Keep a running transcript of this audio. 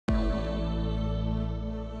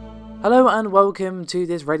Hello and welcome to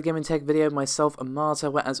this Red Gaming Tech video, myself and Marta,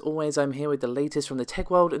 where as always I'm here with the latest from the tech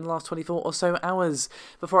world in the last 24 or so hours.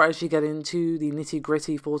 Before I actually get into the nitty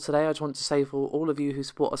gritty for today, I just want to say for all of you who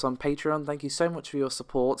support us on Patreon, thank you so much for your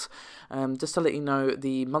support. Just to let you know,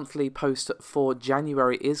 the monthly post for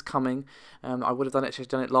January is coming. I would have actually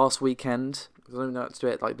done it last weekend. I don't know how to do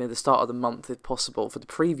it like near the start of the month if possible for the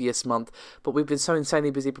previous month, but we've been so insanely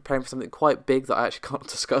busy preparing for something quite big that I actually can't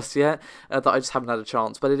discuss yet, that I just haven't had a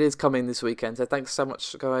chance, but it is coming this weekend, so thanks so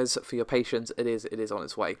much guys for your patience. It is on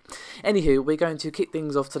its way. Anywho, we're going to kick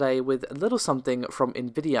things off today with a little something from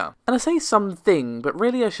Nvidia, and I say something, but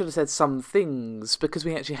really I should have said some things, because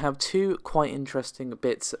we actually have two quite interesting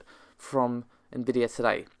bits from Nvidia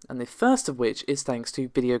today, and the first of which is thanks to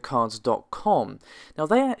videocards.com. Now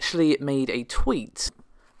they actually made a tweet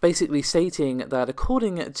basically stating that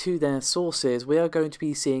according to their sources we are going to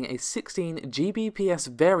be seeing a 16 Gbps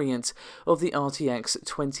variant of the RTX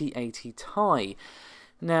 2080 Ti.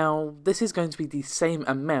 Now, this is going to be the same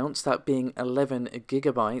amount, that being 11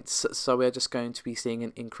 gigabytes, so we're just going to be seeing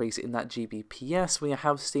an increase in that Gbps. We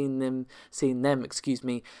have seen them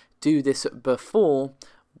do this before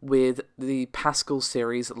with the Pascal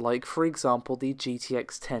series, like for example the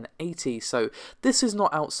GTX 1080, so this is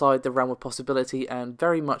not outside the realm of possibility and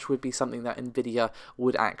very much would be something that Nvidia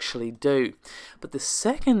would actually do. But the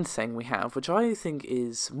second thing we have, which I think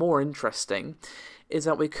is more interesting, is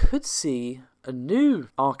that we could see a new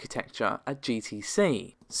architecture at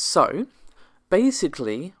GTC. So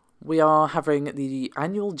basically we are having the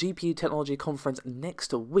annual GPU Technology Conference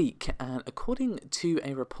next week, and according to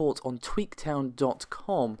a report on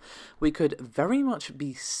tweaktown.com, we could very much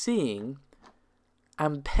be seeing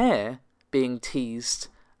Ampere being teased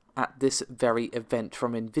at this very event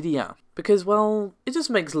from Nvidia. Because, well, it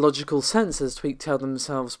just makes logical sense, as Tweaktown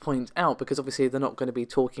themselves point out, because obviously they're not going to be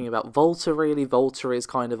talking about Volta really. Volta is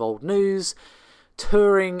kind of old news.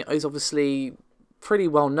 Turing is obviously pretty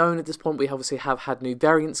well known at this point. We obviously have had new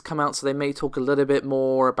variants come out, so they may talk a little bit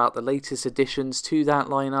more about the latest additions to that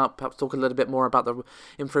lineup, perhaps talk a little bit more about the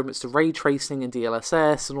improvements to ray tracing and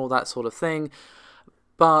DLSS and all that sort of thing.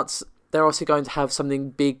 But they're also going to have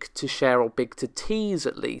something big to share, or big to tease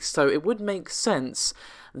at least, so it would make sense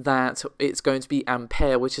that it's going to be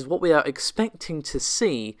Ampere, which is what we are expecting to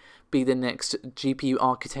see be the next GPU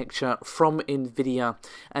architecture from Nvidia,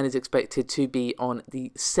 and is expected to be on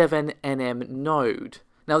the 7nm node.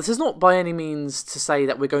 Now, this is not by any means to say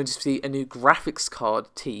that we're going to see a new graphics card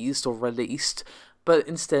teased or released, but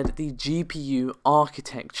instead the GPU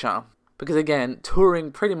architecture. Because again,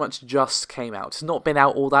 Turing pretty much just came out. It's not been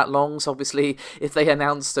out all that long, so obviously if they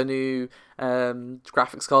announced a new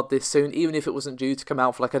graphics card this soon, even if it wasn't due to come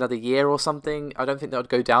out for like another year or something, I don't think that would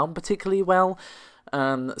go down particularly well.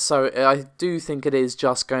 So I do think it is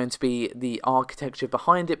just going to be the architecture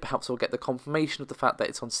behind it. Perhaps we'll get the confirmation of the fact that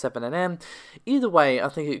it's on 7nm. Either way, I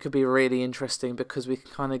think it could be really interesting, because we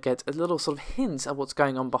can kind of get a little sort of hint at what's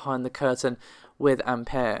going on behind the curtain with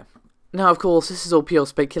Ampere. Now, of course, this is all pure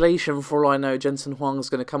speculation. For all I know, Jensen Huang's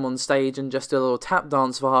going to come on stage and just do a little tap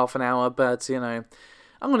dance for half an hour, but, you know,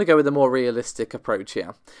 I'm going to go with a more realistic approach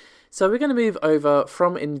here. So we're going to move over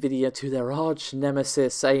from Nvidia to their arch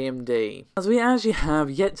nemesis AMD, as we actually have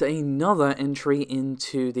yet another entry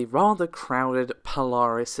into the rather crowded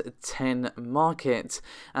Polaris 10 market,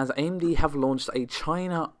 as AMD have launched a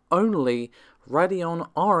China-only Radeon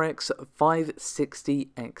RX 560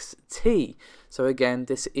 XT. So again,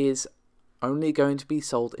 this is only going to be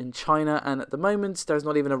sold in China, and at the moment there's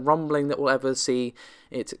not even a rumbling that we'll ever see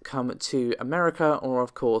it come to America or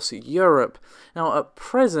of course Europe. Now at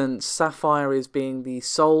present, Sapphire is being the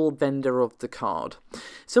sole vendor of the card.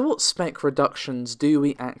 So what spec reductions do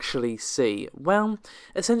we actually see? Well,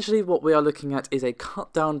 essentially what we are looking at is a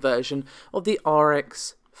cut down version of the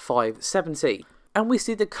RX 570. And we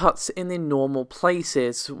see the cuts in the normal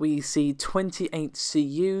places. We see 28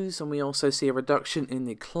 CUs, and we also see a reduction in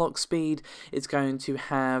the clock speed. It's going to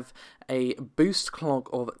have a boost clock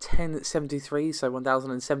of 1073, so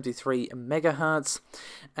 1073 megahertz,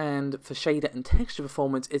 and for shader and texture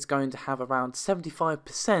performance, it's going to have around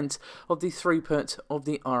 75% of the throughput of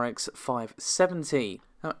the RX 570.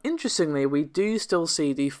 Now, interestingly, we do still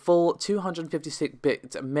see the full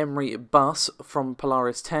 256-bit memory bus from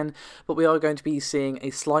Polaris 10, but we are going to be seeing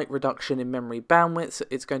a slight reduction in memory bandwidth.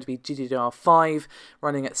 It's going to be GDDR5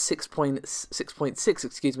 running at 6.6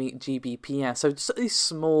 Gbps, so just a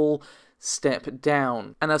small step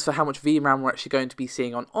down. And as for how much VRAM we're actually going to be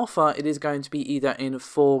seeing on offer, it is going to be either in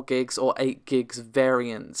 4 gigs or 8 gigs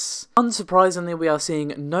variants. Unsurprisingly, we are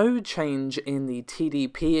seeing no change in the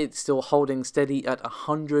TDP. It's still holding steady at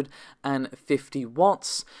 150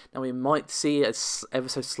 watts. Now we might see a ever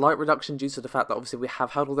so slight reduction due to the fact that obviously we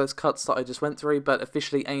have had all those cuts that I just went through, but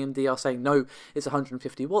officially AMD are saying no, it's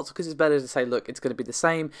 150 watts, because it's better to say, look, it's going to be the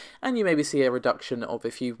same, and you maybe see a reduction of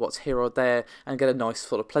a few watts here or there and get a nice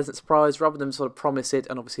sort of pleasant surprise, rather than sort of promise it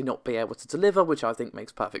and obviously not be able to deliver, which I think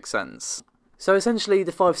makes perfect sense. So essentially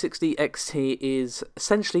the 560 XT is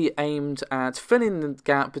essentially aimed at filling the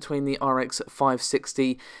gap between the RX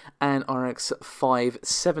 560 and RX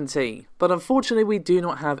 570. But unfortunately we do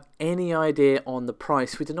not have any idea on the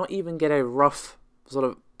price. We do not even get a rough sort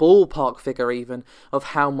of ballpark figure even of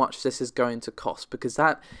how much this is going to cost, because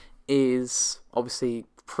that is obviously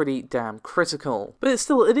pretty damn critical. But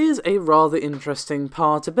it is a rather interesting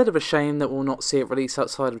part. A bit of a shame that we'll not see it released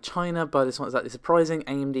outside of China, but it's not exactly surprising.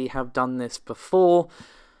 AMD have done this before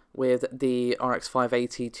with the RX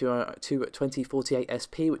 580 to 2048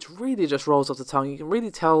 SP, which really just rolls off the tongue. You can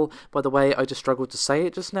really tell by the way I just struggled to say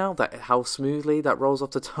it just now, that how smoothly that rolls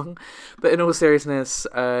off the tongue. But in all seriousness,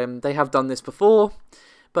 they have done this before,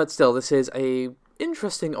 but still, this is a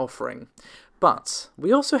interesting offering. But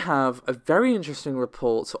we also have a very interesting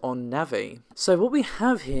report on Navi. So what we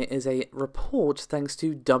have here is a report thanks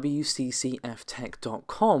to wccftech.com.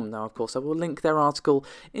 Now, of course, I will link their article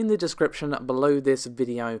in the description below this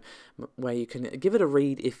video, where you can give it a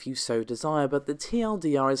read if you so desire. But the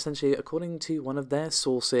TLDR, essentially, according to one of their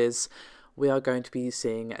sources, we are going to be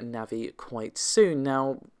seeing Navi quite soon.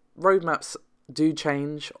 Now, roadmaps do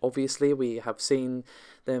change, obviously. We have seen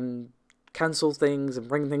them cancel things and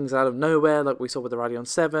bring things out of nowhere, like we saw with the Radeon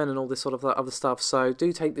 7 and all this sort of other stuff, so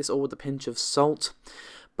do take this all with a pinch of salt.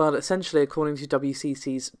 But essentially, according to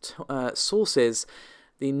WCC's sources,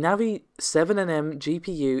 the Navi 7nm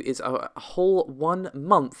GPU is a whole 1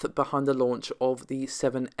 month behind the launch of the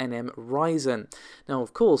 7nm Ryzen. Now,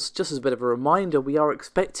 of course, just as a bit of a reminder, we are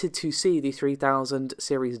expected to see the 3000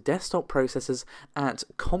 series desktop processors at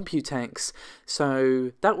Computex,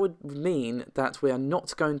 so that would mean that we are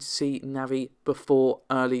not going to see Navi before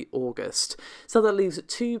early August. So that leaves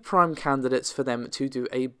 2 prime candidates for them to do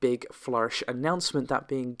a big flourish announcement, that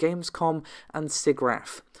being Gamescom and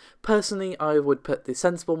SIGGRAPH. Personally, I would put the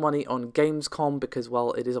sensible money on Gamescom because,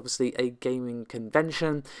 well, it is obviously a gaming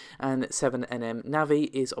convention, and 7nm Navi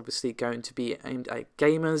is obviously going to be aimed at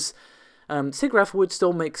gamers. SIGGRAPH would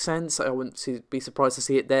still make sense. I wouldn't be surprised to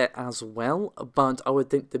see it there as well, but I would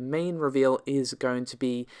think the main reveal is going to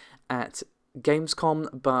be at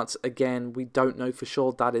Gamescom, but again, we don't know for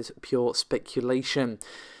sure. That is pure speculation.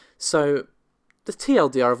 So the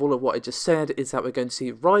TLDR of all of what I just said is that we're going to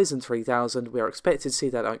see Ryzen 3000, we are expected to see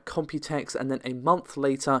that at Computex, and then a month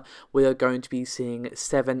later we are going to be seeing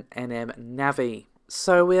 7nm Navi.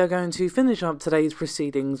 So we are going to finish up today's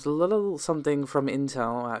proceedings, a little something from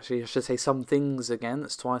Intel. Actually, I should say some things again,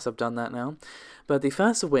 that's twice I've done that now. But the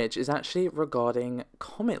first of which is actually regarding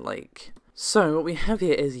Comet Lake. So what we have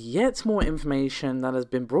here is yet more information that has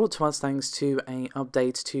been brought to us thanks to an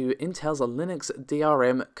update to Intel's Linux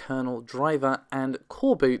DRM kernel driver and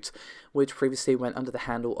core boot, which previously went under the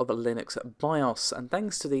handle of a Linux BIOS. And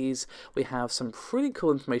thanks to these, we have some pretty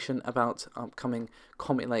cool information about upcoming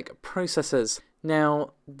Comet Lake processors.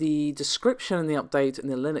 Now, the description in the update in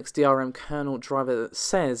the Linux DRM kernel driver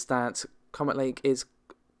says that Comet Lake is,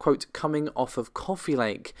 quote, coming off of Coffee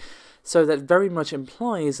Lake. So that very much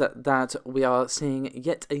implies that we are seeing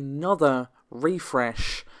yet another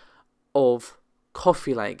refresh of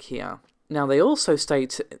Coffee Lake here. Now, they also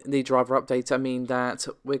state the driver update, that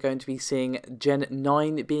we're going to be seeing Gen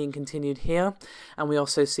 9 being continued here, and we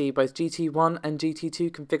also see both GT1 and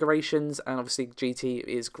GT2 configurations, and obviously GT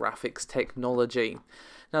is graphics technology.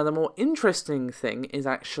 Now, the more interesting thing is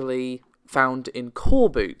actually found in core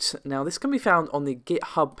boot. Now, this can be found on the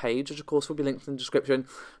GitHub page, which of course will be linked in the description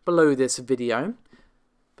below this video.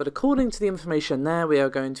 But according to the information there, we are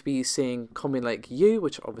going to be seeing Comet Lake U,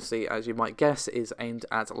 which obviously, as you might guess, is aimed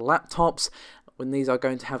at laptops, when these are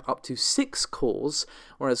going to have up to 6 cores,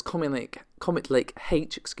 whereas Comet Lake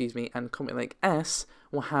H, and Comet Lake S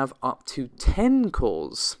will have up to 10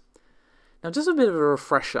 cores. Now, just a bit of a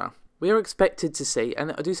refresher. We are expected to see,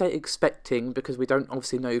 and I do say expecting because we don't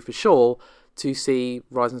obviously know for sure, to see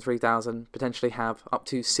Ryzen 3000 potentially have up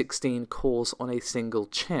to 16 cores on a single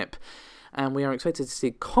chip. And we are expected to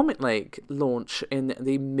see Comet Lake launch in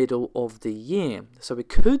the middle of the year. So we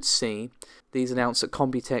could see these announced at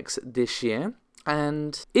Computex this year.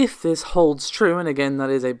 And if this holds true, and again that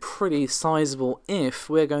is a pretty sizable if,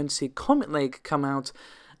 we're going to see Comet Lake come out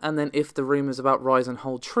and then if the rumours about Ryzen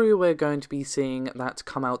hold true, we're going to be seeing that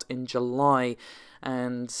come out in July.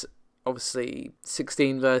 And obviously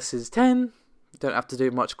 16 versus 10, don't have to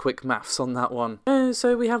do much quick maths on that one.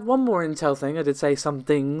 So we have one more Intel thing. I did say some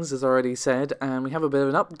things, as I already said, and we have a bit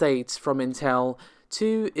of an update from Intel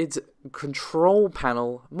to its control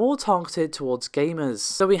panel, more targeted towards gamers.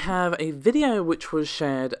 So we have a video which was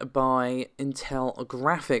shared by Intel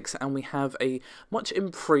Graphics, and we have a much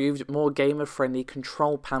improved, more gamer-friendly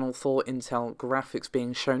control panel for Intel Graphics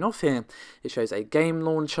being shown off here. It shows a game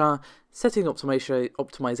launcher, setting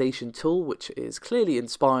optimization tool, which is clearly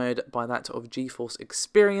inspired by that of GeForce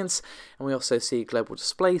Experience, and we also see global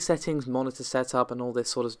display settings, monitor setup, and all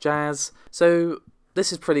this sort of jazz. So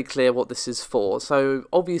this is pretty clear what this is for. So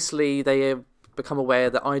obviously they have become aware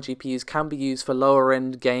that iGPUs can be used for lower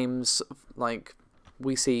end games like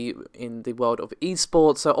we see in the world of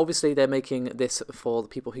esports. So obviously they're making this for the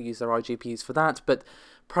people who use their iGPUs for that, but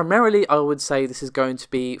primarily I would say this is going to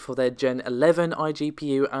be for their Gen 11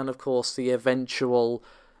 iGPU and of course the eventual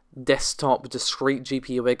desktop discrete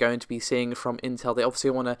GPU we're going to be seeing from Intel. They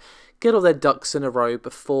obviously want to get all their ducks in a row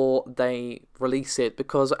before they release it,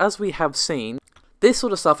 because as we have seen, this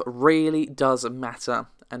sort of stuff really does matter,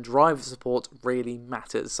 and driver support really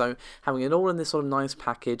matters. So having it all in this sort of nice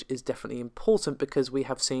package is definitely important, because we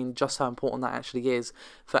have seen just how important that actually is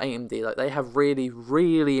for AMD. Like, they have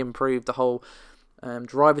really improved the whole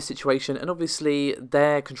driver situation, and obviously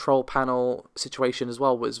their control panel situation as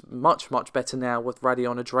well was much better now with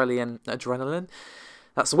Radeon Adrenaline.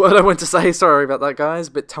 That's the word I went to say, sorry about that guys,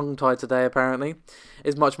 bit tongue-tied today apparently.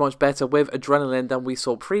 Is much better with Adrenaline than we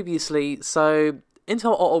saw previously. So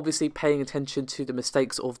Intel are obviously paying attention to the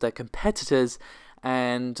mistakes of their competitors,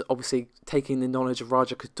 and obviously taking the knowledge of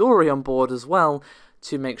Raja Koduri on board as well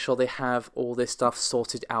to make sure they have all this stuff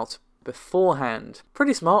sorted out beforehand.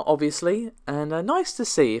 Pretty smart, obviously, and nice to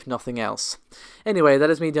see, if nothing else. Anyway, that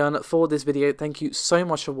is me done for this video. Thank you so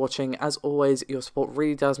much for watching. As always, your support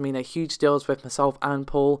really does mean a huge deal to both myself and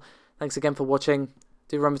Paul. Thanks again for watching.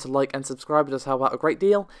 Do remember to like and subscribe, it does help out a great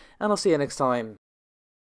deal, and I'll see you next time.